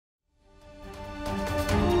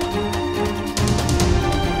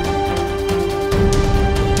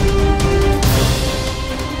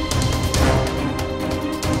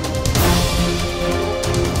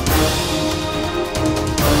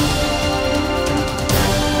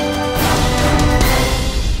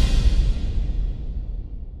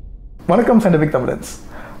வணக்கம் சயின்டிஃபிக் தமிழன்ஸ்.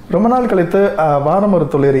 ரொம்ப நாள் கழித்து வாரம் ஒரு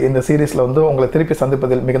துளிரி இந்த சீரீஸில் வந்து உங்களை திருப்பி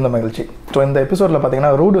சந்திப்பதில் மிகுந்த மகிழ்ச்சி. ஸோ இந்த எபிசோடில்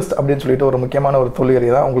பார்த்தீங்கன்னா ரூடிஸ்ட் அப்படின்னு சொல்லிட்டு ஒரு முக்கியமான ஒரு துளிரி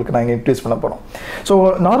தான் உங்களுக்கு நாங்கள் இன்ட்ரடியூஸ் பண்ண போகிறோம். ஸோ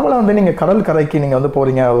நார்மலாக வந்து நீங்கள் கடல் கரைக்கு நீங்கள் வந்து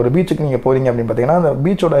போகிறீங்க, ஒரு பீச்சுக்கு நீங்கள் போகிறீங்க அப்படின்னு பார்த்தீங்கன்னா அந்த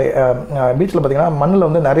பீச்சில் பார்த்தீங்கன்னா மண்ணில்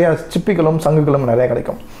வந்து நிறையா சிப்பிகளும் சங்குகளும் நிறையா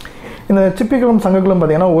கிடைக்கும். இந்த சிப்பிகளும் சங்குகளும்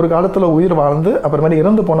பார்த்தீங்கன்னா ஒரு காலத்தில் உயிர் வாழ்ந்து அப்புறமேட்டு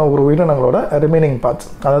இறந்து போன ஒரு உயிரினங்களோட ரிமைனிங் பார்ட்ஸ்.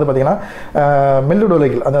 அதாவது பார்த்தீங்கன்னா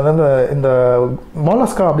மெல்லுடொலைகள், அதாவது இந்த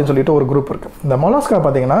மொலாஸ்கா அப்படின்னு சொல்லிட்டு ஒரு குரூப் இருக்குது. இந்த மொலாஸ்கா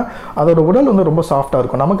பார்த்தீங்கன்னா அதோட உடல் வந்து ரொம்ப சாஃப்டாக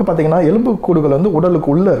இருக்கும். நமக்கு பார்த்தீங்கன்னா எலும்பு கூடுகள் வந்து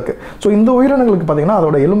உடலுக்கு உள்ளே இருக்குது. ஸோ இந்த உயிரினங்களுக்கு பார்த்தீங்கன்னா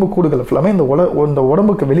அதோட எலும்பு கூடுகள் ஃபுல்லாமே இந்த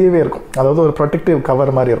உடம்புக்கு வெளியவே இருக்கும். அதாவது ஒரு ப்ரொடெக்டிவ்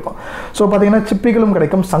கவர் மாதிரி இருக்கும். ஸோ பார்த்தீங்கன்னா சிப்பிகளும்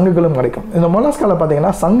கிடைக்கும், சங்குகளும் கிடைக்கும். இந்த மொலாஸ்காவில்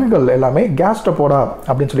பார்த்தீங்கன்னா சங்குகள் எல்லாமே கேஸ்ட்ரோபோடா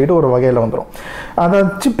அப்படின்னு சொல்லிட்டு ஒரு வகையில் வந்துடும். அந்த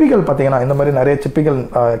சிப்பிகள் இந்த மாதிரி நிறைய சிப்பிகள்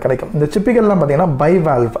கிடைக்கும். இந்த சிப்பிகள்லாம் பார்த்தீங்கன்னா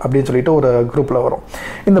பைவால்வ் அப்படின்னு சொல்லிட்டு ஒரு குரூப்ல வரும்.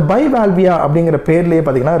 இந்த பைவால்வியா அப்படிங்கிற பேர்லயே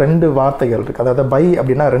பார்த்தீங்கன்னா ரெண்டு வார்த்தைகள் இருக்கு. அதாவது பை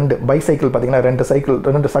அப்படின்னா ரெண்டு, பைசைக்கிள் பார்த்தீங்கன்னா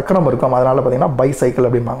ரெண்டு சக்கரம் இருக்கும், அதனால பார்த்தீங்கன்னா பைசைக்கிள்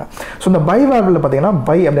அப்படிம்பாங்க. ஸோ இந்த பைவால்வில் பார்த்தீங்கன்னா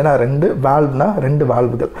பை அப்படின்னா ரெண்டு, வால்வ்னா ரெண்டு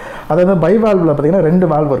வால்வுகள். அதாவது பைவால்வில் பார்த்தீங்கன்னா ரெண்டு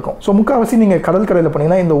வால்வு இருக்கும். ஸோ முக்கால்வாசி நீங்கள் கடற்கரையில்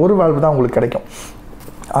போனீங்கன்னா இந்த ஒரு வால்வு தான் உங்களுக்கு கிடைக்கும்.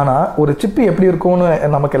 ஆனால் ஒரு சிப்பி எப்படி இருக்கும்னு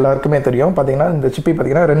நமக்கு எல்லாருக்குமே தெரியும். பார்த்தீங்கன்னா இந்த சிப்பி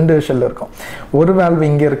பார்த்தீங்கன்னா ரெண்டு ஷெல் இருக்கும். ஒரு வேல்வு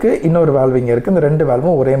இங்கே இருக்குது, இன்னொரு வேல்வு இங்கே இருக்குது. இந்த ரெண்டு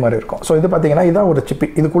வேல்வும் ஒரே மாதிரி இருக்கும். ஸோ இது பார்த்தீங்கன்னா இதான் ஒரு சிப்பி.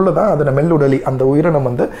 இதுக்குள்ளே தான் அதோட மெல்லுடலி, அந்த உயிரினம்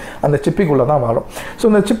வந்து அந்த சிப்பிக்குள்ளே தான் வாழும். ஸோ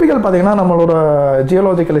இந்த சிப்பிகள் பார்த்தீங்கன்னா நம்மளோட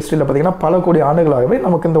ஜியோலாஜிக்கல் ஹிஸ்ட்ரியில் பார்த்தீங்கன்னா பல கோடி ஆண்டுகளாகவே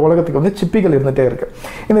நமக்கு இந்த உலகத்துக்கு வந்து சிப்பிகள் இருந்துகிட்டே இருக்குது.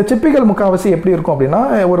 இந்த சிப்பிகள் முக்கால்வாசி எப்படி இருக்கும் அப்படின்னா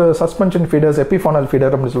ஒரு சஸ்பென்ஷன் ஃபீடர்ஸ், எபிஃபானல்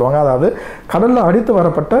ஃபீடர் அப்படின்னு சொல்லுவாங்க. அதாவது கடலில் அடித்து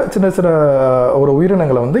வரப்பட்ட சின்ன சின்ன ஒரு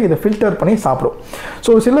உயிரினங்களை வந்து இதை ஃபில்டர் பண்ணி சாப்பிடும்.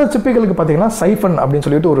 ஸோ சில சிப்பிகளுக்கு பார்த்தீங்கன்னா சைஃபன் அப்படின்னு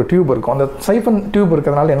சொல்லிட்டு ஒரு டியூப் இருக்கும். அந்த சைஃபன் டியூப்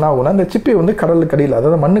இருக்கிறதுனால என்ன ஆகும்னா இந்த சிப்பி வந்து கடலுக்கு அடியில்,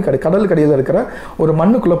 அதாவது கடலுக்கு அடியில் இருக்கிற ஒரு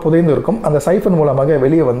மண்ணுக்குள்ளே புதைந்து இருக்கும். அந்த சைஃபன் மூலமாக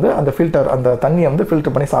வெளியே வந்து அந்த ஃபில்டர், அந்த தண்ணியை வந்து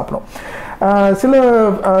ஃபில்டர் பண்ணி சாப்பிடும். சில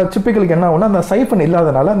சிப்பிகளுக்கு என்ன ஆகும்னா அந்த சைஃபன்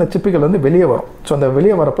இல்லாதனால அந்த சிப்பிகள் வந்து வெளியே வரும். ஸோ அந்த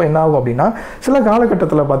வெளியே வரப்போ என்ன ஆகும் அப்படின்னா சில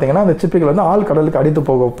காலகட்டத்தில் பார்த்தீங்கன்னா அந்த சிப்பிகள் வந்து ஆழ்கடலுக்கு அடித்து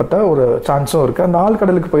போகப்பட்ட ஒரு சான்ஸும் இருக்குது. அந்த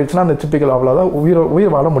ஆழ்கடலுக்கு போயிடுச்சுன்னா அந்த சிப்பிகள் அவ்வளோதான்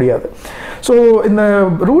உயிர் வாழ முடியாது. ஸோ இந்த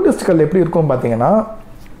ரூடிஸ்ட்கள் எப்படி இருக்கும் பார்த்தீங்கன்னா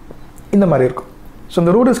இந்த மாதிரி இருக்கும். ஸோ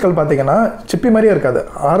இந்த ரூடிஸ்ட்கள் பார்த்தீங்கன்னா சிப்பி மாதிரியே இருக்காது.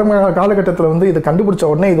 ஆரம்ப காலகட்டத்தில் வந்து இது கண்டுபிடிச்ச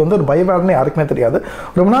உடனே இது வந்து ஒரு பைவால்னு யாருக்குமே தெரியாது.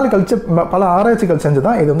 ரொம்ப நாள் கழிச்சு பல ஆராய்ச்சிகள் செஞ்சு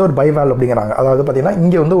தான் இது வந்து ஒரு பைவால் அப்படிங்கிறாங்க. அதாவது பார்த்தீங்கன்னா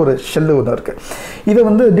இங்கே வந்து ஒரு ஷெல்லு ஒன்று இருக்குது. இது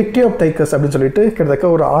வந்து டிக்டியோப்தைக்கஸ் அப்படின்னு சொல்லிட்டு கிட்டத்தட்ட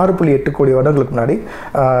ஒரு 6.8 கோடி வருடங்களுக்கு முன்னாடி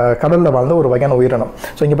கடலில் வாழ்ந்த ஒரு வகையான உயிரினம்.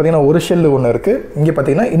 ஸோ இங்கே பார்த்தீங்கன்னா ஒரு ஷெல்லு ஒன்று இருக்குது, இங்கே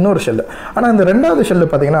பார்த்தீங்கன்னா இன்னொரு ஷெல்லு. ஆனால் இந்த ரெண்டாவது ஷெல்லு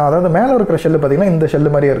பார்த்தீங்கன்னா, அதாவது மேலே இருக்கிற ஷெல்லு பார்த்தீங்கன்னா இந்த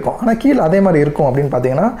ஷெல்லு மாதிரியே இருக்கும். ஆனால் கீழே அதே மாதிரி இருக்கும் அப்படின்னு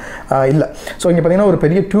பார்த்தீங்கன்னா இல்லை. ஸோ இங்கே பார்த்தீங்கன்னா ஒரு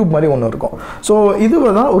பெரிய டியூப் மாதிரி ஒன்று இருக்கும். ஸோ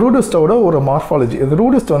இதுதான் ரூடிஸ்டோட ஒரு மார்ஃபாலஜி. இது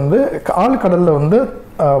ரூடிஸ்ட் வந்து ஆழ்கடலில் வந்து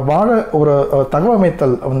வாழ ஒரு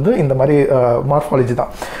தகவமைத்தல் வந்து இந்த மாதிரி மார்ஃபாலஜி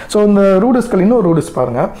தான். ஸோ இந்த ரூடிஸ்ட்கள் இன்னொரு ரூடிஸ்ட்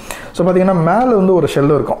பாருங்கள். ஸோ பார்த்தீங்கன்னா மேலே வந்து ஒரு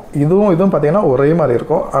ஷெல்லு இருக்கும். இதுவும் பார்த்தீங்கன்னா ஒரே மாதிரி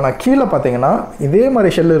இருக்கும். ஆனால் கீழே பார்த்தீங்கன்னா இதே மாதிரி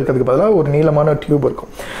ஷெல்லு இருக்கிறதுக்கு பதிலாக ஒரு நீளமான டியூப்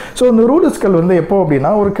இருக்கும். ஸோ இந்த ரூடிஸ்ட்கள் வந்து எப்போ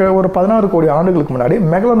அப்படின்னா ஒரு 16 கோடி ஆண்டுகளுக்கு முன்னாடி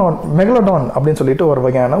மெகலடான் அப்படின்னு சொல்லிட்டு ஒரு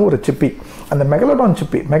வகையான ஒரு சிப்பி. அந்த மெகலடான்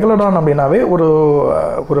சிப்பி, மெகலடான் அப்படின்னாவே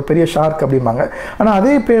ஒரு பெரிய ஷார்க் அப்படிம்பாங்க. ஆனால்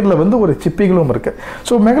அதே பேரில் வந்து ஒரு சிப்பிகளும் இருக்குது.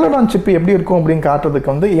 ஸோ மெகலடான் சிப்பி எப்படி இருக்கும் அப்படின்னு காட்டுறதுக்கு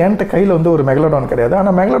வந்து என்கிட்ட கையில் வந்து ஒரு மெகலடான் கிடையாது.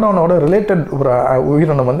 ஆனால் மெகலடானோட ரிலேட்டட் ஒரு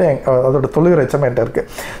உயிரினம் வந்து அதோட தொழில் எச்சம் என்கிட்ட இருக்குது.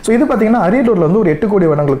 ஸோ இது பார்த்தீங்கன்னா அரியலூரில் வந்து ஒரு 8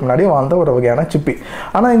 கோடி வருடங்களுக்கு முன்னாடி வாழ்ந்த ஒரு வகையான சிப்பி.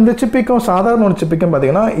 ஆனால் இந்த சிப்பிக்கும் சாதாரண ஒரு சிப்பிக்கும்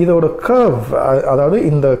பார்த்தீங்கன்னா இதோட கர்வ், அதாவது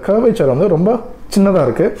இந்த கர்வேச்சர் வந்து ரொம்ப சின்னதாக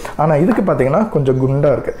இருக்குது. ஆனால் இதுக்கு பார்த்தீங்கன்னா கொஞ்சம்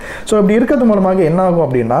குண்டாக இருக்குது. ஸோ இப்படி இருக்கிறது மூலமாக என்ன ஆகும்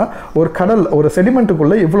அப்படின்னா ஒரு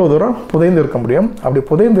செடிமெண்ட்டுக்குள்ளே இவ்வளோ தூரம் புதைந்து இருக்க முடியும். அப்படி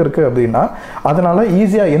புதைந்து இருக்குது அப்படின்னா அதனால்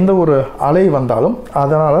ஈஸியாக எந்த ஒரு அலை வந்தாலும்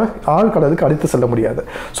அதனால் ஆழ்கடலுக்கு அடித்து செல்ல முடியாது.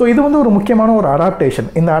 ஸோ இது வந்து ஒரு முக்கியமான ஒரு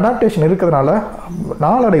அடாப்டேஷன். இந்த அடாப்டேஷன் இருக்கிறதுனால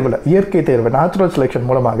நாளடைவில் இயற்கை தேர்வு, நேச்சுரல் செலெக்ஷன்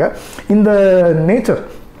மூலமாக இந்த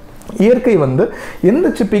இயற்கை வந்து எந்த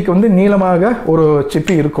சிப்பிக்கு வந்து நீளமாக ஒரு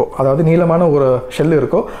சிப்பி இருக்கோ, அதாவது நீளமான ஒரு ஷெல்லு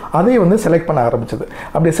இருக்கோ, அதை வந்து செலக்ட் பண்ண ஆரம்பிச்சது.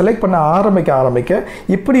 அப்படி செலக்ட் பண்ண ஆரம்பிக்க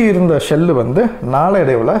இப்படி இருந்த ஷெல்லு வந்து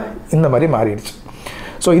நாளடைவில் இந்த மாதிரி மாறிடுச்சு.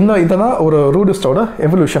 ஸோ இதுதான் ஒரு ரூடிஸ்டோட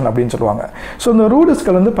எவல்யூஷன் அப்படின்னு சொல்லுவாங்க. ஸோ இந்த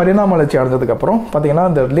ரூடிஸ்ட்கள் வந்து பரிணாம வளர்ச்சி அடைஞ்சதுக்கப்புறம் பார்த்தீங்கன்னா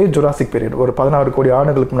இந்த லேட் ஜுராசிக் பீரியட் ஒரு 16 கோடி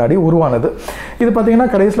ஆண்டுகளுக்கு முன்னாடி உருவானது. இது பார்த்தீங்கன்னா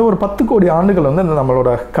கடைசியில் ஒரு 10 கோடி ஆண்டுகள் வந்து இந்த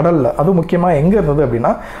நம்மளோட கடலில், அதுவும் முக்கியமாக எங்கே இருந்தது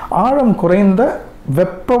அப்படின்னா ஆழம் குறைந்த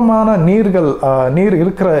வெப்பமான நீர்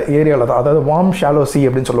இருக்கிற ஏரியாவில் தான், அதாவது வார்ம் ஷாலோ சி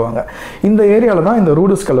அப்படின்னு சொல்லுவாங்க. இந்த ஏரியாவில் தான் இந்த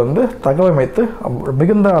ரூடிஸ்ட்கள் வந்து தகவமைத்து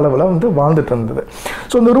மிகுந்த அளவில் வந்து வாழ்ந்துட்டு இருந்தது.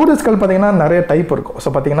 ஸோ இந்த ரூடிஸ்ட்கள் பார்த்தீங்கன்னா நிறைய டைப் இருக்கும்.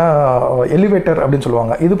 ஸோ பார்த்தீங்கன்னா எலிவேட்டர் அப்படின்னு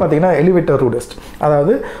சொல்லுவாங்க. இது பார்த்தீங்கன்னா எலிவேட்டர் ரூடிஸ்ட்,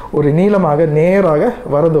 அதாவது ஒரு நீளமாக நேராக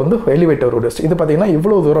வரது வந்து எலிவேட்டர் ரூடிஸ்ட். இது பார்த்தீங்கன்னா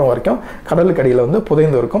இவ்வளோ தூரம் வரைக்கும் கடலுக்கு அடியில் வந்து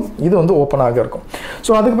புதைந்து இருக்கும். இது வந்து ஓப்பனாக இருக்கும்.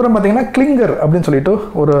 ஸோ அதுக்கப்புறம் பார்த்தீங்கன்னா கிளிங்கர் அப்படின்னு சொல்லிட்டு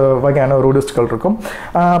ஒரு வகையான ரூடிஸ்ட்கள் இருக்கும்.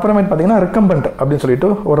 அப்புறமேட்டு பார்த்தீங்கன்னா ரெக்கம்பண்ட் அப்படின்னு சொல்லிட்டு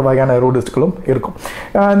ஒரு வகையான ரூடிஸ்ட்களும் இருக்கும்.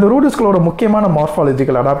 இந்த ரூடிஸ்ட்களோட முக்கியமான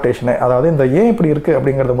மார்ஃபாலஜிக்கல் அடாப்டேஷனு, அதாவது இந்த ஏன் இப்படி இருக்குது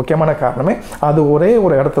அப்படிங்கிறது முக்கியமான காரணமே அது ஒரே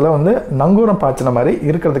ஒரு இடத்துல வந்து நங்கூரம் பாய்ச்சின மாதிரி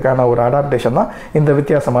இருக்கிறதுக்கான ஒரு அடாப்டேஷன் தான் இந்த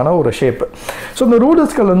வித்தியாசமான ஒரு ஷேப்பு. ஸோ இந்த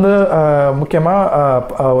ரூடிஸ்ட்கள் வந்து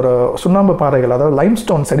முக்கியமாக ஒரு சுண்ணாம்பு பாறைகள், அதாவது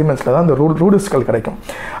லைம்ஸ்டோன் செடிமெண்ட்ஸில் தான் இந்த ரூடிஸ்ட்கள் கிடைக்கும்.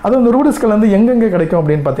 அது இந்த ரூடிஸ்ட்கள் வந்து எங்கெங்கே கிடைக்கும்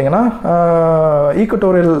அப்படின்னு பார்த்தீங்கன்னா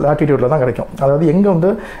ஈக்குவட்டோரியல் லாட்டிடியூடில் தான் கிடைக்கும். அதாவது எங்கே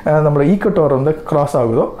வந்து நம்மளோட ஈக்குவட்டோர் வந்து கிராஸ்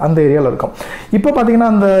ஆகுதோ அந்த ஏரியாவில் இருக்கும். இப்போ பார்த்தீங்கன்னா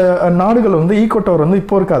அந்த நாடுகள் வந்து ஈக்குவட்டோர் வந்து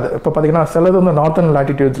இப்போ இருக்காது. இப்போ பார்த்தீங்கன்னா சிலது வந்து நார்த்தன்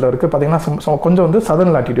லாட்டிடியூட்ஸில் இருக்குது, பார்த்தீங்கன்னா கொஞ்சம் வந்து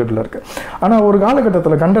சதர்ன் லாட்டிடியூடில் இருக்குது. ஆனால் ஒரு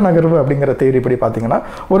காலகட்டத்தில் கண்ட நகர்வு அப்படிங்கிற தேதி படி பார்த்தீங்கன்னா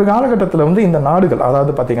ஒரு காலகட்டத்தில் வந்து இந்த நாடுகள்,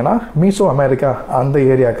 அதாவது பார்த்தீங்கன்னா மீசோ அமெரிக்கா அந்த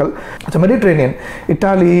ஏரியாக்கள், மெடிட்ரேனியன்,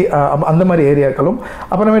 இட்டாலி அந்த மாதிரி ஏரியாக்களும்,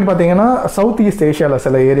 அப்புறமேட்டு பார்த்தீங்கன்னா சவுத் ஈஸ்ட் ஏஷியாவில்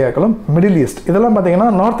சில ஏரியாக்களும், மிடில் ஈஸ்ட் இதெல்லாம் பார்த்தீங்கன்னா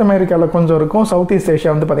நார்த் அமெரிக்காவில் கொஞ்சம் இருக்கும், சவுத் ஈஸ்ட்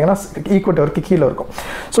ஏஷியா வந்து பார்த்தீங்கன்னா ஈக்குவட்டோருக்கு கீழே இருக்கும்.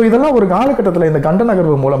 ஸோ இதெல்லாம் ஒரு காலகட்டத்தில் இந்த கண்ட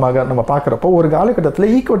நகர்வு மூலமாக நம்ம பார்க்குறப்போ ஒரு காலகட்டத்தில்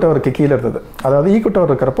ஈக்குவட்டோருக்கு கீழே இருந்தது. அதாவது ஈக்குவட்டோர்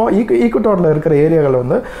இருக்கிறப்போ ஈக்குவட்டோரில் இருக்கிற ஏரியாவில்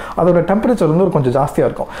வந்து அதோட டெம்பரேச்சர் வந்து ஒரு கொஞ்சம் ஜாஸ்தியாக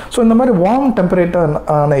இருக்கும். ஸோ இந்த மாதிரி வார்ம் டெம்பரேச்சர்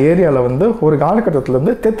ஆன ஏரியாவில் வந்து ஒரு காலகட்டத்தில்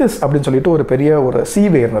வந்து தெத்திஸ் அப்படின்னு சொல்லிட்டு ஒரு பெரிய ஒரு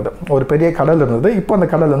சீவே இருந்தது, ஒரு பெரிய கடல் இருந்தது. இப்போ அந்த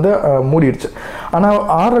கடல் வந்து மூடிடுச்சு. ஆனால்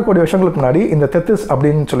 6 கோடி வருஷங்களுக்கு முன்னாடி இந்த தெத்திஸ்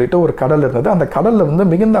அப்படின்னு சொல்லிட்டு ஒரு கடல் இருந்தது. அந்த கடலில் வந்து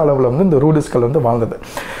மிகுந்த அளவில் வந்து இந்த ரூடிஸ்ட்கள் வந்து வாழ்ந்தது.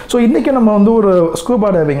 ஸோ இன்றைக்கி நம்ம வந்து ஒரு ஸ்கூபா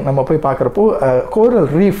டைவிங் நம்ம போய் பார்க்குறப்போ கோரல்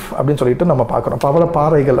ரீஃப் அப்படின்னு சொல்லிட்டு நம்ம பார்க்குறோம், பவள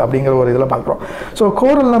பாறைகள் அப்படிங்கிற ஒரு இதில் பார்க்குறோம். ஸோ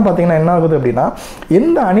கோரல்லாம் பார்த்தீங்கன்னா என்ன ஆகுது அப்படின்னா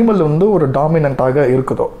எந்த அனிமல் வந்து ஒரு டாமினண்ட்டாக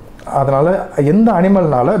இருக்குதோ, அதனால் எந்த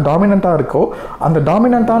அனிமல்னால டாமினண்ட்டாக இருக்கோ அந்த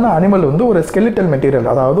டாமினண்ட்டான அனிமல் வந்து ஒரு ஸ்கெலிட்டல் மெட்டீரியல்,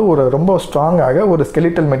 அதாவது ஒரு ரொம்ப ஸ்ட்ராங்காக ஒரு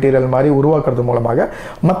ஸ்கெலிட்டல் மெட்டீரியல் மாதிரி உருவாக்குறது மூலமாக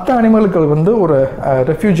மற்ற அனிமலுக்கு வந்து ஒரு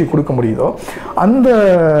ரெஃப்யூஜி கொடுக்க முடியுதோ அந்த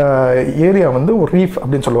ஏரியா வந்து ஒரு ரீஃப்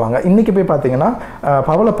அப்படின்னு சொல்லுவாங்க. இன்றைக்கி போய் பார்த்தீங்கன்னா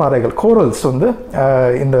பவளப்பாறைகள், கோரல்ஸ் வந்து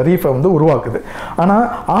இந்த ரீஃபை வந்து உருவாக்குது. ஆனால்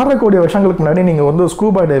 6 கோடி வருஷங்களுக்கு முன்னாடி நீங்கள் வந்து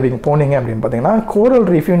ஸ்கூபா டைவிங் போனீங்க அப்படின்னு பார்த்தீங்கன்னா கோரல்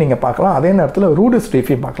ரீஃபையும் நீங்கள் பார்க்கலாம், அதே நேரத்தில் ரூடிஸ்ட்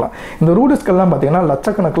ரீஃபையும் பார்க்கலாம். இந்த ரூடிஸ்ட்கள்லாம் பார்த்தீங்கன்னா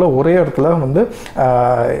லட்சக்கணக்கில் ஒரே இடத்துல வந்து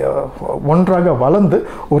ஒன்றாக வளர்ந்து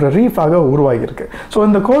ஒரு ரீஃபாக உருவாகியிருக்கு. ஸோ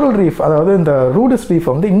இந்த கோரல் ரீஃப், அதாவது இந்த ரூடிஸ்ட் ரீஃப்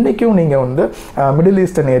வந்து இன்றைக்கும் நீங்கள் வந்து மிடில்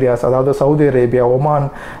ஈஸ்டர்ன் ஏரியாஸ், அதாவது சவுதி அரேபியா, ஒமான்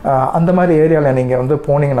அந்த மாதிரி ஏரியாவில் நீங்கள் வந்து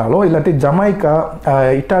போனீங்கனாலோ இல்லாட்டி ஜமைக்கா,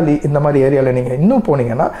 இட்டாலி இந்த மாதிரி ஏரியாவில் நீங்கள் இன்னும்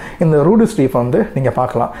போனீங்கன்னா இந்த ரூடிஸ்ட் ரீஃப் வந்து நீங்கள்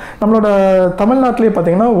பார்க்கலாம். நம்மளோட தமிழ்நாட்டிலே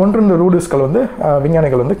பார்த்தீங்கன்னா 1-2 ரூடிஸ்ட்கள் வந்து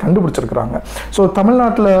விஞ்ஞானிகள் வந்து கண்டுபிடிச்சிருக்கிறாங்க. ஸோ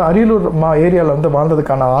தமிழ்நாட்டில் அரியலூர் ஏரியாவில் வந்து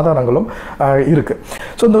வாழ்ந்ததுக்கான ஆதாரங்களும் இருக்குது.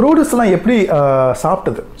 ஸோ இந்த ரூடிஸ்ட்லாம் எப்படி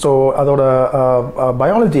சாப்பிட்டது, ஸோ அதோட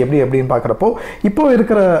பயாலஜி எப்படி அப்படின்னு பார்க்குறப்போ இப்போ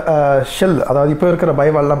இருக்கிற ஷெல், அதாவது இப்போ இருக்கிற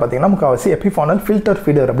பைவால்லாம் பார்த்தீங்கன்னா முக்கால்வாசி எபிஃபானல் ஃபில்டர்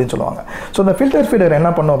ஃபீடர் அப்படின்னு சொல்லுவாங்க. ஸோ இந்த ஃபில்டர் ஃபீடர்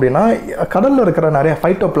என்ன பண்ணும் அப்படின்னா கடலில் இருக்கிற நிறைய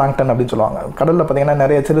ஃபைட்டோ பிளாங்டன் அப்படின்னு சொல்லுவாங்க. கடலில் பார்த்தீங்கன்னா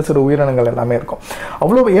நிறைய சிறு சிறு உயிரினங்கள் எல்லாமே இருக்கும்.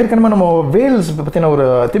 அவ்வளோ ஏற்கனவே நம்ம வேல்ஸ் பற்றின ஒரு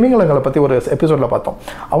திமிங்கலங்களை பற்றி ஒரு எபிசோடில் பார்த்தோம்.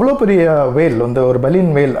 அவ்வளோ பெரிய வேல் வந்து ஒரு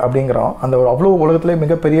பலீன் வேல் அப்படிங்கிறோம், அந்த அவ்வளோ உலகத்திலே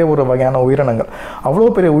மிகப்பெரிய ஒரு வகையான உயிரினங்கள், அவ்வளோ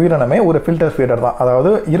பெரிய உயிரினமே ஒரு ஃபில்டர் ஃபீடர் தான்.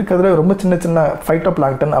 அதாவது இருக்கிறதுல ரொம்ப சின்ன சின்ன ஃபைட்டோ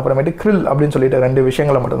பிளாங்டன் அப்புறமேட்டு கிரில் அப்படின்னு சொல்லிட்டு 2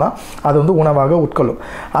 விஷயங்களை மட்டும்தான் அது வந்து உணவாக உட்கொள்ளும்.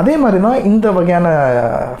 அதே மாதிரி தான் இந்த வகையான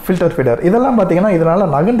ஃபில்டர் ஃபீடர். இதெல்லாம் பார்த்தீங்கன்னா இதனால்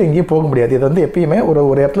நகண்டு எங்கேயும் போக முடியாது. இது வந்து எப்பயுமே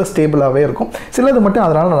ஒரு இடத்துல ஸ்டேபிளாகவே இருக்கும். சிலது மட்டும்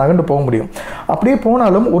அதனால் நகண்டு போக முடியும். அப்படியே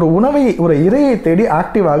போனாலும் ஒரு உணவை, ஒரு இரையை தேடி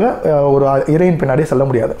ஆக்டிவாக ஒரு இரையின் பின்னாடி செல்ல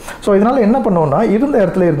முடியாது. ஸோ இதனால் என்ன பண்ணுவோம்னா இருந்த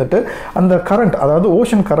இடத்துல இருந்துட்டு அந்த கரண்ட், அதாவது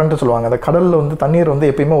ஓஷன் கரண்ட் சொல்லுவாங்க, அந்த கடலில் வந்து தண்ணீர் வந்து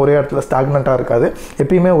எப்பயுமே ஒரே இடத்துல ஸ்டாக்னண்ட்டாக இருக்காது,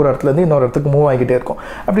 எப்பயுமே ஒரு இடத்துலேருந்து இன்னொரு இடத்துக்கு மூவ் ஆகிட்டே இருக்கும்.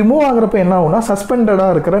 அப்படி மூவ் ஆகிறப்ப என்ன ஆகும்னா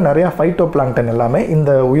சஸ்பெண்டடாக இருக்கிற நிறையா ஃபைட்டோ பிளாங்டன் எல்லாமே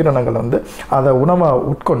இந்த உயிரினங்கள் வந்து அதை உணவாக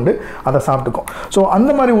உட்கொண்டு அதை சாப்பிட்டுக்கும். ஸோ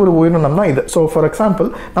அந்த மாதிரி ஒரு உயிரினம் தான் இது. ஸோ ஃபார் எக்ஸாம்பிள்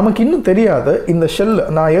நமக்கு இன்னும் தெரியாது இந்த ஷெல்,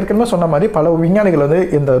 நான் ஏற்கனவே சொன்ன மாதிரி பல விஞ்ஞானிகள் வந்து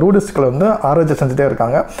இந்த ரூடிஸ்ட்களை வந்து ஆராய்ச்சி செஞ்சுட்டே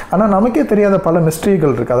இருக்காங்க. ஆனால் நமக்கே தெரியாத பல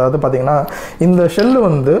மிஸ்ட்ரிகள் இருக்குது. அதாவது பார்த்தீங்கன்னா இந்த ஷெல்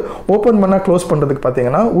வந்து ஓப்பன் பண்ணால் க்ளோஸ் பண்ணுறதுக்கு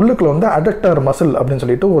பார்த்தீங்கன்னா உள்ளுக்குள்ள வந்து அடக்டர் மசில் அப்படின்னு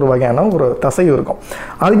சொல்லிட்டு ஒரு வகையான ஒரு தசை இருக்கும்.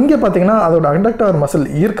 அது இங்கே பார்த்தீங்கன்னா அதோட அடக்டர் மசில்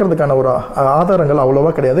ஈர்க்கிறதுக்கான ஒரு ஆதாரங்கள்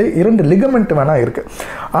அவ்வளோவா கிடையாது. 2 லிகமெண்ட் வேணா இருக்குது.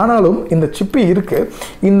 ஆனாலும் இந்த சிப்பி இருக்குது.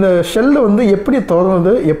 இந்த ஷெல் வந்து எப்படி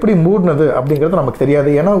திறந்தது, எப்படி மூடினது அப்படிங்கிறது நமக்கு தெரியாது.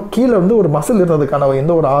 ஏன்னா கீழே வந்து ஒரு மசில் இருந்ததுக்கான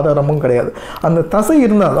எந்த ஒரு ஆதாரமும் கிடையாது. அந்த தசை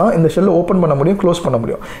இருந்தால் தான் இந்த ஷெல்லை ஓப்பன் பண்ண முடியும், க்ளோஸ் பண்ண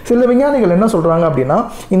முடியும். சில விஞ்ஞானிகள் என்ன சொல்கிறாங்க அப்படின்னா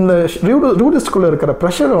இந்த ரூடிஸ்ட்குள்ளே இருக்கிற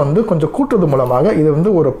ப்ரெஷரை வந்து கொஞ்சம் கூட்டுறது மூலமாக இது வந்து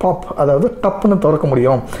ஒரு பாப், அதாவது டப்புன்னு திறக்க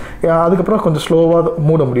முடியும், அதுக்கப்புறம் கொஞ்சம் ஸ்லோவாக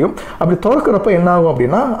மூட முடியும். அப்படி திறக்கிறப்ப என்ன ஆகும்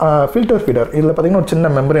அப்படின்னா ஃபில்டர் ஃபீடர், இதில் பார்த்தீங்கன்னா ஒரு சின்ன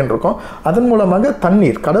மெம்பரேன் இருக்கும். அதன் மூலமாக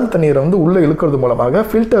தண்ணீர், கடல் தண்ணீரை வந்து உள்ளே இழுக்கிறது மூலமாக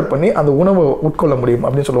ஃபில்டர் பண்ணி அந்த உணவை உட்கொள்ள முடியும்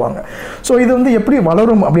அப்படின்னு சொல்லுவாங்க. ஸோ இது வந்து எப்படி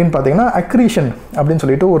வளரும் அப்படின்னு பார்த்தீங்கன்னா அக்ரீஷன் அப்படின்னு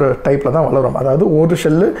சொல்லிட்டு ஒரு டைப்பில் தான் வளரும். அதாவது ஒரு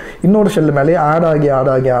ஷெல்லு இன்னொரு ஷெல்லு மேலேயே ஆட்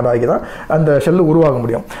ஆகி தான் அந்த ஷெல்லு உருவாக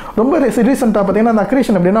முடியும். ரொம்ப ரீசெண்டாக பார்த்தீங்கன்னா அந்த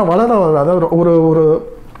அக்ரீஷன் அப்படின்னா வளர, அதாவது ஒரு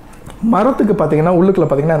மரத்துக்கு பார்த்தீங்கன்னா உள்ளுக்குள்ள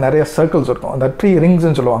பார்த்தீங்கன்னா நிறைய சர்க்கிள்ஸ் இருக்கும், அந்த ட்ரீ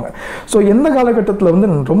ரிங்ஸ்ன்னு சொல்லுவாங்க. ஸோ எந்த காலகட்டத்தில் வந்து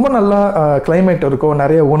ரொம்ப நல்லா கிளைமேட் இருக்கோ,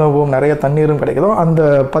 நிறைய உணவும் நிறைய தண்ணீரும் கிடைக்குதோ, அந்த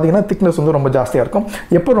பார்த்தீங்கன்னா திக்னஸ் வந்து ரொம்ப ஜாஸ்தியாக இருக்கும்.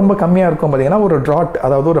 எப்போ ரொம்ப கம்மியாக இருக்கும் பார்த்தீங்கன்னா ஒரு ட்ராட்,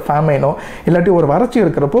 அதாவது ஒரு ஃபேமைனோ இல்லாட்டி ஒரு வறட்சி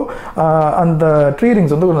இருக்கிறப்போ அந்த ட்ரீ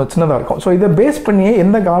ரிங்ஸ் வந்து கொஞ்சம் சின்னதாக இருக்கும். ஸோ இதை பேஸ் பண்ணியே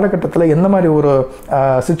எந்த காலகட்டத்தில் எந்த மாதிரி ஒரு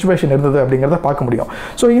சுச்சுவேஷன் இருந்தது அப்படிங்கிறத பார்க்க முடியும்.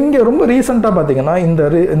 ஸோ இங்கே ரொம்ப ரீசெண்டாக பார்த்தீங்கன்னா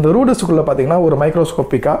இந்த ரூடிஸ்டுக்குள்ளே பார்த்தீங்கன்னா ஒரு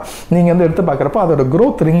மைக்ரோஸ்கோப்பிக்காக நீங்கள் வந்து எடுத்து பார்க்குறப்போ அதோட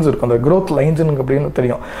க்ரோத் ரிங்ஸ் இருக்கும், அந்த க்ரோத் லைன்ஸ் அப்படின்னு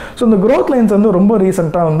தெரியும். ஸோ இந்த க்ரோத் லைன்ஸ் வந்து ரொம்ப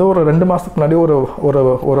ரீசெண்டாக வந்து ஒரு 2 மாதத்துக்கு முன்னாடி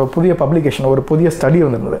ஒரு புதிய பப்ளிகேஷன், ஒரு புதிய ஸ்டடி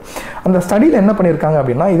வந்திருந்தது. அந்த ஸ்டடியில் என்ன பண்ணியிருக்காங்க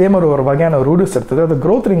அப்படின்னா, இதே மாதிரி ஒரு வகையான ரூடிஸ்ட் எடுத்தது அந்த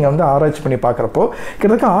க்ரோத் ரிங்கை வந்து ஆராய்ச்சி பண்ணி பார்க்குறப்போ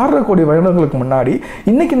கிட்டத்தட்ட 6.5 கோடி வருடங்களுக்கு முன்னாடி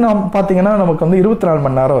இன்னைக்கு நாம் பார்த்தீங்கன்னா நமக்கு வந்து 24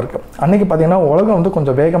 மணி நேரம் இருக்குது. அன்னைக்கு பார்த்தீங்கன்னா உலகம் வந்து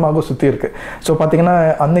கொஞ்சம் வேகமாக சுற்றி இருக்குது. ஸோ பார்த்தீங்கன்னா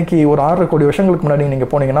அன்னைக்கு ஒரு 6.5 கோடி வருஷங்களுக்கு முன்னாடி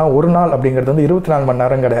நீங்கள் போனீங்கன்னா ஒரு நாள் அப்படிங்கிறது வந்து 24 மணி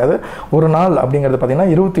நேரம் கிடையாது. ஒரு நாள் அப்படிங்கிறது பார்த்தீங்கன்னா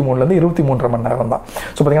 23 23.5 மணி நேரம் தான்.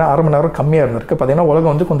 ஸோ பார்த்தீங்கன்னா 1/2 மணி நேரம் கம்மியாக இருந்திருக்கு. பார்த்தீங்கன்னா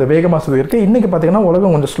உலகம் வந்து கொஞ்சம் வேகமாக சுற்றி இருக்குது. இன்றைக்கி பார்த்தீங்கன்னா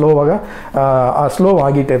உலகம் கொஞ்சம் ஸ்லோ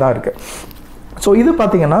ஆகிட்டே தான் இருக்குது. ஸோ இது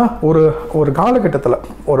பார்த்தீங்கன்னா ஒரு காலகட்டத்தில்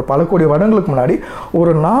ஒரு பல கோடி வருடங்களுக்கு முன்னாடி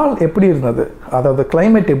ஒரு நாள் எப்படி இருந்தது, அதாவது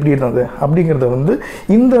கிளைமேட் எப்படி இருந்தது அப்படிங்கிறத வந்து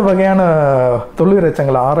இந்த வகையான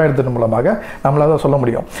தொழிற்சங்களை ஆராய்றதன் மூலமாக நம்மளால சொல்ல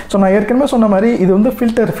முடியும். ஸோ நான் ஏற்கனவே சொன்ன மாதிரி இது வந்து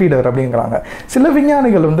ஃபில்டர் ஃபீடர் அப்படிங்கிறாங்க. சில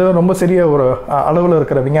விஞ்ஞானிகள் வந்து ரொம்ப சிறிய ஒரு அளவில்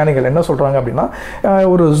இருக்கிற விஞ்ஞானிகள் என்ன சொல்கிறாங்க அப்படின்னா,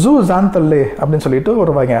 ஒரு ஜூசாந்தல்லே அப்படின்னு சொல்லிட்டு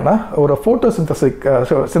ஒரு வகையான ஒரு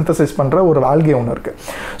சிந்தசிஸ் பண்ணுற ஒரு ஆல்கே ஒன்று இருக்குது.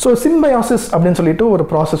 ஸோ சிம்பயாசிஸ் அப்படின்னு சொல்லிட்டு ஒரு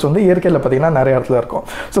ப்ராசஸ் வந்து இயற்கையில் பார்த்தீங்கன்னா நிறைய இடத்துல இருக்கும்.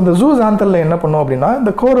 ஸோ இந்த ஜூசாந்தல்ல என்ன பண்ணும் அப்படின்னா,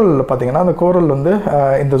 இந்த கோரல் பார்த்தீங்கன்னா அந்த கோரல் வந்து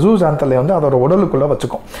இந்த ஜூசாந்தல்லை வந்து அதோட உடலுக்குள்ளே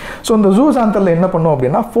வச்சுக்கும். ஸோ இந்த ஜூசாந்தல்ல என்ன பண்ணும்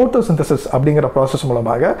அப்படின்னா ஃபோட்டோசிந்தசிஸ் அப்படிங்கிற ப்ராசஸ்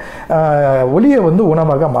மூலமாக ஒளியை வந்து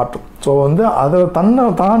உணவாக மாற்றும். ஸோ வந்து அதை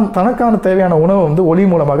தனக்கான தேவையான உணவை வந்து ஒளி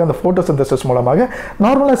மூலமாக அந்த ஃபோட்டோசிந்தசிஸ் மூலமாக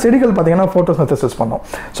நார்மலாக செடிகள் பார்த்தீங்கன்னா ஃபோட்டோசிந்தசிஸ் பண்ணும்.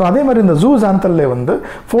 ஸோ அதே மாதிரி இந்த ஜூசாந்தல்ல வந்து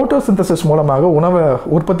ஃபோட்டோசிந்தசிஸ் மூலமாக உணவை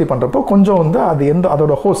உற்பத்தி பண்ணுறப்போ கொஞ்சம் வந்து அது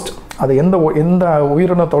அதோட ஹோஸ்ட், அது எந்த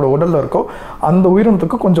உயிரினத்தோட உடலில் இருக்கோ அந்த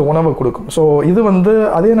உயிரினத்துக்கு கொஞ்சம் உணவை கொடுக்கும். ஸோ இது வந்து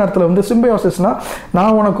அதே நேரத்தில் வந்து சிம்பயோசிஸ்னால்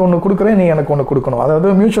நான் உனக்கு ஒன்று கொடுக்குறேன், நீ எனக்கு ஒன்று கொடுக்கணும், அதாவது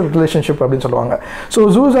மியூச்சுவல் ரிலேஷன்ஷிப் அப்படின்னு சொல்லுவாங்க. ஸோ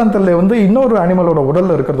ஜூசாந்தல்ல வந்து இன்னொரு அனிமலோட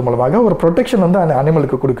உடலில் இருக்கிறது மூலமாக ஒரு ப்ரொடெக்ஷன் வந்து அந்த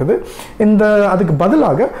அனிமலுக்கு கொடுக்குது. அதுக்கு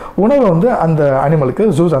பதிலாக உணவை வந்து அந்த அனிமலுக்கு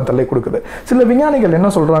ஜூசாந்தல்லே கொடுக்குது. சில விஞ்ஞானிகள் என்ன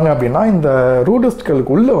சொல்கிறாங்க அப்படின்னா, இந்த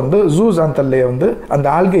ரூடிஸ்ட்களுக்கு உள்ள வந்து ஜூசாந்தல்லே வந்து அந்த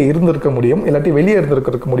ஆல்கே இருந்திருக்க முடியும், இல்லாட்டி வெளியே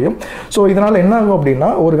இருந்திருக்க முடியும். ஸோ இதனால் என்ன ஆகும் அப்படின்னா,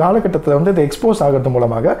 ஒரு காலகட்டத்தில் வந்து இது எக்ஸ்போஸ் ஆகிறது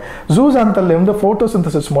மூலமாக ஜூசாந்தல்ல வந்து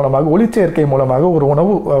ஃபோட்டோசிந்தசிஸ் மூலமாக ஒளிச்சேர்க்கை மூலமாக ஒரு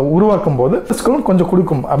உணவு உருவாக்கும் போது கொஞ்சம்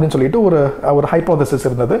கொடுக்கும் அப்படின்னு சொல்லிட்டு ஒரு ஹைப்போதசிஸ்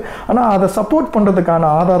இருந்தது. ஆனால் அதை சப்போர்ட் பண்ணுறதுக்கான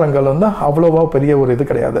ஆதாரங்கள் வந்து அவ்வளோவா பெரிய ஒரு இது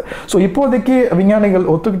கிடையாது. ஸோ இப்போதைக்கு விஞ்ஞானிகள்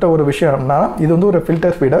ஒத்துக்கிட்ட ஒரு விஷயம்னா, இது வந்து ஒரு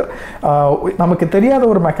ஃபில்டர் ஃபீடர், நமக்கு தெரியாத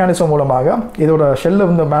ஒரு மெக்கானிசம் மூலமாக இதோட ஷெல்லை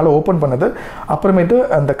வந்து மேலே ஓப்பன் பண்ணுது, அப்புறமேட்டு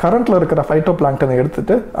அந்த கரண்ட்டில் இருக்கிற ஃபைட்டோ பிளாங்க்டனை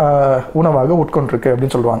எடுத்துட்டு உணவாக உட்கொண்டிருக்கு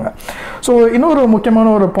அப்படின்னு சொல்லுவாங்க. ஸோ இன்னொரு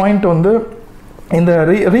முக்கியமான ஒரு பாயிண்ட் வந்து இந்த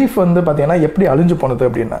ரீஃப் வந்து பார்த்தீங்கன்னா எப்படி அழிஞ்சு போனது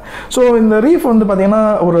அப்படின்னா, ஸோ இந்த ரீஃப் வந்து பார்த்தீங்கன்னா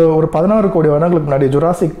ஒரு 16 கோடி வருடங்களுக்கு முன்னாடி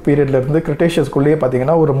ஜுராசிக் பீரியட்லேருந்து கிரிட்டேஷியஸ்குள்ளேயே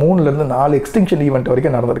பார்த்தீங்கன்னா ஒரு 3லேருந்து 4 எக்ஸ்டிங்ஷன் ஈவெண்ட்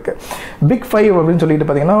வரைக்கும் நடந்திருக்கு. பிக் 5 அப்படின்னு சொல்லிட்டு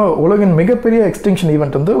பார்த்தீங்கன்னா உலகின் மிகப்பெரிய எக்ஸ்டிங்ஷன்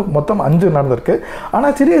ஈவெண்ட் வந்து மொத்தம் 5 நடந்திருக்கு.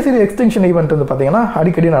 ஆனால் சிறிய எக்ஸ்டிங்ஷன் ஈவெண்ட் வந்து பார்த்தீங்கன்னா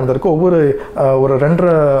அடிக்கடி நடந்திருக்கு. ஒரு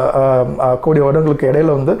 2.5 கோடி வருடங்களுக்கு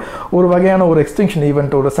இடையில வந்து ஒரு வகையான ஒரு எக்ஸ்டிங்ஷன்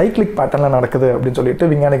ஈவெண்ட் ஒரு சைக்ளிக் பேட்டர்னில் நடக்குது அப்படின்னு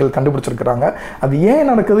சொல்லிட்டு விஞ்ஞானிகள் கண்டுபிடிச்சிருக்கிறாங்க. அது ஏன்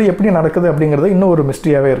நடக்குது, எப்படி நடக்குது அப்படிங்கிறது இன்னும் ஒரு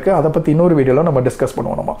மிஸ்ட்ரியாகவே இருக்குது. அதை பற்றி இன்னொரு வீடியோவில் நம்ம டிஸ்கஸ்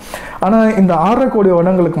பண்ணுவோம். ஆனால் இந்த 6.5 கோடி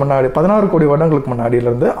வருடங்களுக்கு முன்னாடி 16 கோடி வருடங்களுக்கு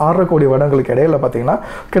முன்னாடியிலேருந்து 6.5 கோடி வருடங்களுக்கு இடையில பார்த்தீங்கன்னா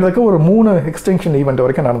கிட்டத்தட்ட ஒரு 3 எக்ஸ்டிங்ஷன் ஈவெண்ட்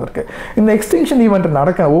வரைக்கும் நடந்திருக்கு. இந்த எக்ஸ்டிங்ஷன் ஈவெண்ட்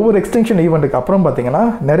ஒவ்வொரு எக்ஸ்டிங்ஷன் ஈவெண்ட்டுக்கு அப்புறம் பார்த்தீங்கன்னா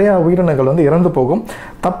நிறையா உயிரினங்கள் வந்து இறந்து போகும்.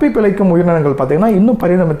 தப்பி பிழைக்கும் உயிரினங்கள் பார்த்தீங்கன்னா இன்னும்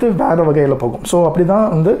பரிணமித்து வேறு வகையில் போகும். ஸோ அப்படி தான்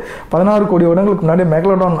வந்து 16 கோடி வருடங்களுக்கு முன்னாடி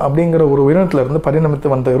மெகலோடான் அப்படிங்கிற ஒரு உயிரினத்திலிருந்து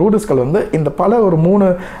பரிணமித்து வந்த ரூடிஸ்கள் வந்து இந்த பல ஒரு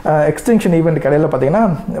 3 எக்ஸ்டிங்ஷன் ஈவெண்ட்டுக்கு இடையில பார்த்தீங்கன்னா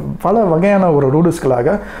பல வகையான ஒரு ரூடிஸ்களாக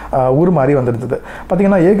உருமாறி வந்திருந்தது.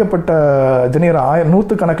 பார்த்தீங்கன்னா ஏகப்பட்ட ஜெனியர்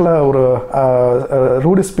நூற்றுக்கணக்கில் ஒரு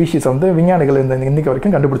ரூடிஸ்ட் ஸ்பீஷீஸ் வந்து விஞ்ஞானிகள் இன்னைக்கு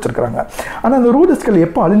வரைக்கும் கண்டுபிடிச்சிருக்கிறாங்க. ஆனால் இந்த ரூடிஸ்கள்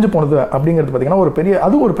எப்போ அழிஞ்சு போனது அப்படிங்கிறது பார்த்தீங்கன்னா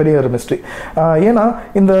ஒரு பெரிய ஒரு மிஸ்ட்ரி. ஏன்னா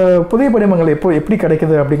இந்த புதிய படிமங்கள் எப்படி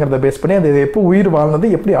கிடைக்குது அப்படிங்கிறத பேஸ் பண்ணி அது எப்போ உயிர் வாழ்ந்தது,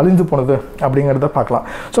 எப்படி அழிஞ்சு போனது அப்படிங்கிறத பார்க்கலாம்.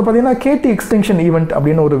 ஸோ பார்த்தீங்கன்னா கேடி எக்ஸ்டிங்ஷன் ஈவெண்ட்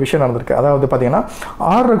அப்படின்னு ஒரு விஷயம் நடந்திருக்கு. அதாவது பார்த்தீங்கன்னா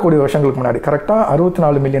 6.5 கோடி வருஷங்களுக்கு முன்னாடி கரெக்டாக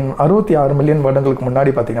 66 மில்லியன் வருடங்களுக்கு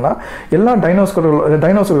முன்னாடி பார்த்தீங்கன்னா எல்லா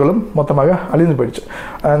டைனோசர்களும் மொத்தமாக அழிந்து போயிடுச்சு.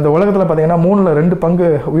 இந்த உலகத்தில் பார்த்தீங்கன்னா 3/2 பங்கு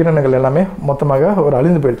உயிரினங்கள் எல்லாமே மொத்தமாக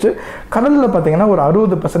அழிந்து போயிடுச்சு. கடலில் பார்த்தீங்கன்னா ஒரு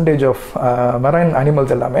 60% ஆஃப் மெரைன்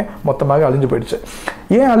அனிமல்ஸ் எல்லாமே மொத்தமாக அழிஞ்சு போயிடுச்சு.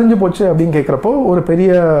 ஏன் அழிஞ்சு போச்சு அப்படின்னு கேட்குறப்போ ஒரு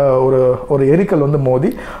பெரிய ஒரு எரிக்கல் வந்து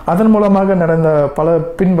மோதி அதன் மூலமாக நடந்த பல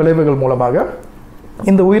பின் விளைவுகள் மூலமாக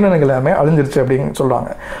இந்த உயிரினங்கள் எல்லாமே அழிஞ்சிருச்சு அப்படின்னு சொல்கிறாங்க.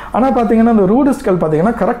 ஆனால் பார்த்தீங்கன்னா இந்த ரூடிஸ்ட்கள்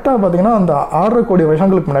பார்த்தீங்கன்னா கரெக்டாக பார்த்தீங்கன்னா அந்த 6 கோடி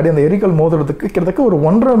வருஷங்களுக்கு முன்னாடி அந்த எரிக்கல் மோதுறதுக்கு கிட்டத்தட்ட ஒரு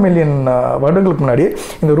 1.5 மில்லியன் வருடங்களுக்கு முன்னாடி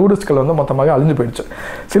இந்த ரூடிஸ்ட்கள் வந்து மொத்தமாக அழிஞ்சு போயிடுச்சு.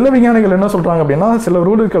 சில விஞ்ஞானிகள் என்ன சொல்கிறாங்க அப்படின்னா சில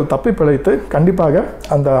ரூடிஸ்ட்கள் தப்பி பிழைத்து கண்டிப்பாக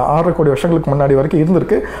அந்த 6 கோடி வருஷங்களுக்கு முன்னாடி வரைக்கும்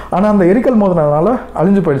இருந்திருக்கு, ஆனால் அந்த எரிக்கல் மோதினால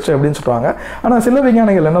அழிஞ்சு போயிடுச்சு அப்படின்னு சொல்கிறாங்க. ஆனால் சில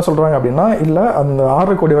விஞ்ஞானிகள் என்ன சொல்கிறாங்க அப்படின்னா இல்லை, அந்த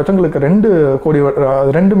 6 கோடி வருஷங்களுக்கு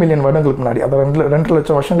 2 மில்லியன் வருடங்களுக்கு முன்னாடி, அதாவது 2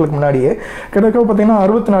 லட்சம் வருஷங்களுக்கு முன்னாடியே கிட்டத்தட்ட பார்த்தீங்கன்னா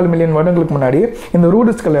 64 மில்லியன் வருடங்களுக்கு முன்னாடி இந்த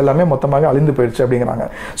ரூடிஸ்ட்கள் எல்லாமே மொத்தமாக அழிந்து போயிடுச்சு அப்படிங்கிறாங்க.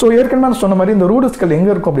 ஸோ ஏற்கனவே நான் சொன்ன மாதிரி இந்த ரூடிஸ்ட்கள்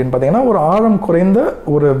எங்கே இருக்கும் அப்படின்னு பார்த்தீங்கன்னா ஒரு ஆழம் குறைந்த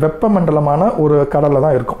ஒரு வெப்பமண்டலமான ஒரு கடலில்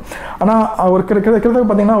தான் இருக்கும். ஆனால் ஒரு கிட்டத்தட்ட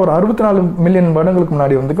பார்த்தீங்கன்னா ஒரு 64 மில்லியன் வருடங்களுக்கு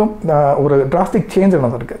முன்னாடி வந்துக்கும் ஒரு டிராஸ்டிக் சேஞ்ச்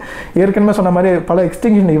நடந்திருக்கு. ஏற்கனவே சொன்ன மாதிரி பல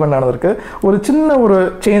எக்ஸ்டிங்ஷன் ஈவெண்ட் நடந்திருக்கு. ஒரு சின்ன ஒரு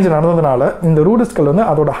சேஞ்ச் நடந்ததுனால இந்த ரூடிஸ்ட்கள் வந்து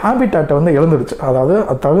அதோட ஹேபிட்டாட்டை வந்து இழந்துடுச்சு, அதாவது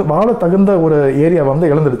வாழ தகுந்த ஒரு ஏரியா வந்து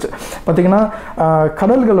இழந்துடுச்சு. பார்த்தீங்கன்னா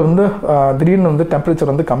கடல்கள் வந்து திடீர்னு வந்து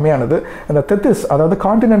டெம்பரேச்சர் வந்து கம்மியானது. அந்த தெத்திஸ், அதாவது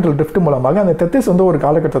கான்டினென்டல் ட்ரிஃப்ட் மூலமாக அந்த தெத்திஸ் வந்து ஒரு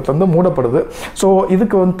காலகட்டத்தில் வந்து மூடப்படுது. ஸோ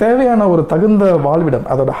இதுக்கு வந்து தேவையான ஒரு தகுந்த வாழ்விடம்,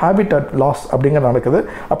 அதோட ஹேபிட்டாட் லாஸ் அப்படிங்கிற நடக்குது.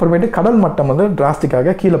 அப்புறமேட்டு கடல் மட்டம் வந்து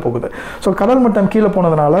டிராஸ்டிக்காக கீழே போகுது. ஸோ கடல் மட்டம் கீழே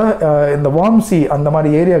போனதுனால இந்த வார்ம் சி அந்த மாதிரி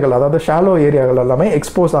ஏரியாக்கள், அதாவது ஷாலோ ஏரியாக்கள் எல்லாமே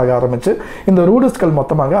எக்ஸ்போஸ் ஆக ஆரம்பிச்சு இந்த ரூடிஸ்ட்கள்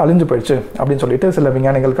மொத்தமாக அழிஞ்சு போயிடுச்சு அப்படின்னு சொல்லிட்டு சில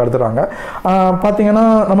விஞ்ஞானிகள் கருதுறாங்க. பார்த்தீங்கன்னா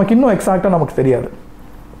நமக்கு இன்னும் எக்ஸாக்டாக நமக்கு தெரியாது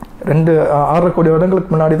 6 கோடி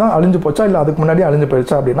வருடங்களுக்கு முன்னாடி தான் அழிஞ்சு போச்சா இல்லை அதுக்கு முன்னாடி அழிஞ்சு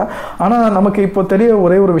போயிடுச்சா அப்படின்னா. ஆனால் நமக்கு இப்போ தெரிய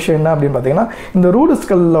ஒரே ஒரு விஷயம் என்ன அப்படின்னு பார்த்தீங்கன்னா இந்த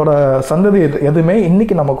ரூடிஸ்ட்களோட சந்ததி எதுவுமே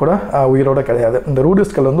இன்னைக்கு நம்ம கூட உயிரோட கிடையாது. இந்த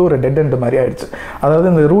ரூடிஸ்ட்கள் வந்து ஒரு டெட் எண்ட் மாதிரி ஆயிடுச்சு. அதாவது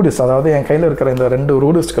இந்த ரூடிஸ்ட், அதாவது என் கையில் இருக்கிற இந்த 2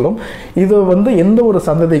 ரூடிஸ்ட்களும் இது வந்து எந்த ஒரு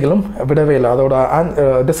சந்ததிகளும் விடவே இல்லை. அதோட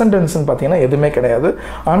டிசெண்டன்ஸ்ன்னு பார்த்தீங்கன்னா எதுவுமே கிடையாது.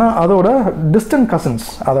 ஆனால் அதோட டிஸ்டன்ட் கசின்ஸ்,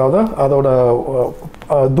 அதாவது அதோட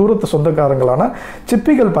தூரத்து சொந்தக்காரங்களான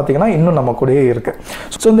சிப்பிகள் பார்த்தீங்கன்னா இன்னும் நம்ம கூடயே இருக்கு.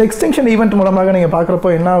 ஸோ இந்த எக்ஸ்டிங்ஷன் ஈவெண்ட் மூலமாக நீங்கள் பார்க்குறப்போ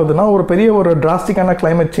என்ன ஆகுதுன்னா ஒரு பெரிய ஒரு டிராஸ்டிக்கான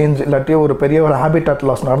கிளைமேட் சேஞ்ச் இல்லாட்டி ஒரு பெரிய ஒரு ஹேபிட்டாட்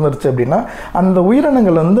லாஸ் நடந்துருச்சு அப்படின்னா அந்த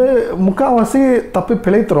உயிரினங்கள் வந்து முக்கால்வாசி தப்பி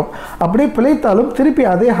பிழைத்துரும். அப்படியே பிழைத்தாலும் திருப்பி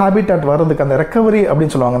அதே ஹேபிட்டாட் வர்றதுக்கு அந்த ரெக்கவரி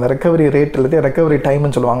அப்படின்னு சொல்லுவாங்க, அந்த ரெக்கவரி ரேட் இல்லாட்டி ரெக்கவரி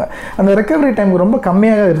டைம்னு சொல்லுவாங்க. அந்த ரெக்கவரி டைம் ரொம்ப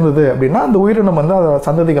கம்மியாக இருந்தது அப்படின்னா அந்த உயிரினம் வந்து அந்த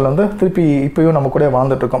சந்ததிகள் வந்து திருப்பி இப்பயும் நம்ம கூட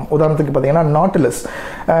வாழ்ந்துட்டு இருக்கோம். உதாரணத்துக்கு பார்த்தீங்கன்னா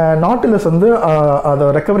நாட்டிலஸ் வந்து அந்த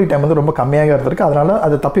ரெக்கவரி டைம் வந்து ரொம்ப கம்மியாக இருந்திருக்கு, அதனால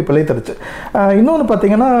அது தப்பி பிழைத்துருச்சு. இன்னொன்று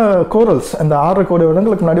பார்த்தீங்கன்னா கோரல்ஸ், இந்த 6 கோடி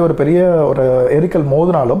வருடங்களுக்கு முன்னாடி ஒரு பெரிய ஒரு எரிக்கல்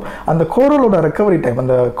மோதினாலும் அந்த கோரலோட ரெக்கவரி டைம்,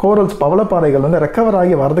 அந்த கோரல்ஸ் பவளப்பாறைகள் வந்து ரெக்கவர்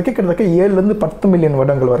ஆகி வரதுக்கு கிட்டத்தட்ட 7 to 10 மில்லியன்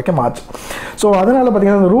வருடங்கள் வரைக்கும் ஆச்சு. ஸோ அதனால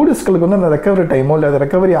பார்த்தீங்கன்னா அந்த ரூடிஸ்ட்களுக்கு வந்து அந்த ரெக்கவரி டைமோ இல்லை அது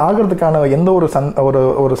ரெக்கவரி ஆகிறதுக்கான எந்த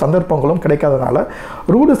ஒரு சந்தர்ப்பங்களும் கிடைக்காதனால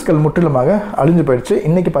ரூடிஸ்ட்கள் முற்றிலுமாக அழிஞ்சு போயிடுச்சு.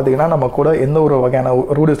 இன்னைக்கு பார்த்தீங்கன்னா நம்ம கூட எந்த ஒரு வகையான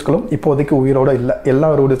ரூடிஸ்ட்களும் இப்போதைக்கு உயிரோட இல்லை. எல்லா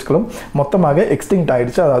ரூடிஸ்ட்களும் மொத்தமாக எக்ஸ்டிங்க்ட்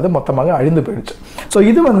ஆயிடுச்சு, அதாவது மொத்தமாக அழிந்து போயிடுச்சு. ஸோ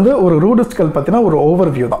இது வந்து ஒரு ரூடிஸ்ட்கள் பற்றின ஒரு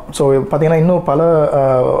ஓவர்வியூ தான். ஸோ பார்த்தீங்கன்னா இன்னும் பல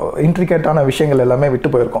இன்ட்ரிகேட்டான விஷயங்கள் எல்லாமே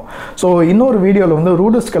விட்டு போயிருக்கோம். ஸோ இன்னொரு வீடியோவில் வந்து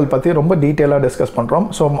ரூடிஸ்ட்கள் பற்றி ரொம்ப டீட்டெயிலாக டிஸ்கஸ் பண்ணுறோம்.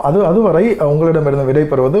 ஸோ அதுவரை உங்களிடமிருந்து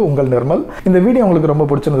விடைபெறுவது உங்கள் நிர்மல். இந்த வீடியோ உங்களுக்கு ரொம்ப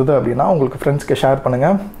பிடிச்சிருந்தது அப்படின்னா உங்களுக்கு ஃப்ரெண்ட்ஸ்க்கு ஷேர்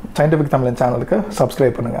பண்ணுங்கள். சயின்டிஃபிக் தமிழ் சேனலுக்கு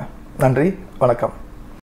சப்ஸ்கிரைப் பண்ணுங்கள். நன்றி, வணக்கம்.